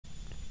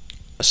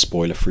a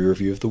spoiler-free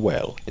review of The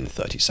Whale in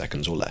 30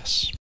 seconds or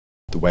less.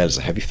 The Whale is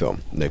a heavy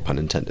film, no pun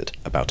intended,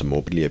 about a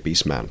morbidly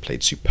obese man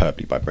played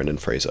superbly by Brendan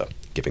Fraser,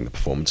 giving the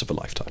performance of a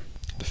lifetime.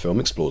 The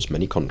film explores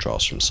many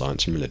contrasts from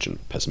science and religion,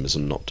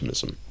 pessimism and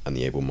optimism, and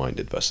the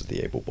able-minded versus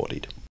the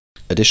able-bodied.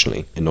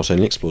 Additionally, it not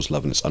only explores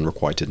love in its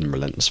unrequited and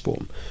relentless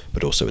form,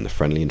 but also in the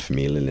friendly and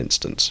familial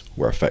instance,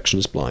 where affection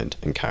is blind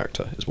and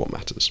character is what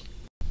matters.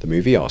 The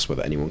movie asks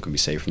whether anyone can be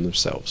saved from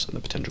themselves and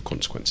the potential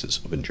consequences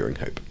of enduring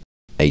hope.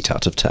 8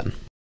 out of 10.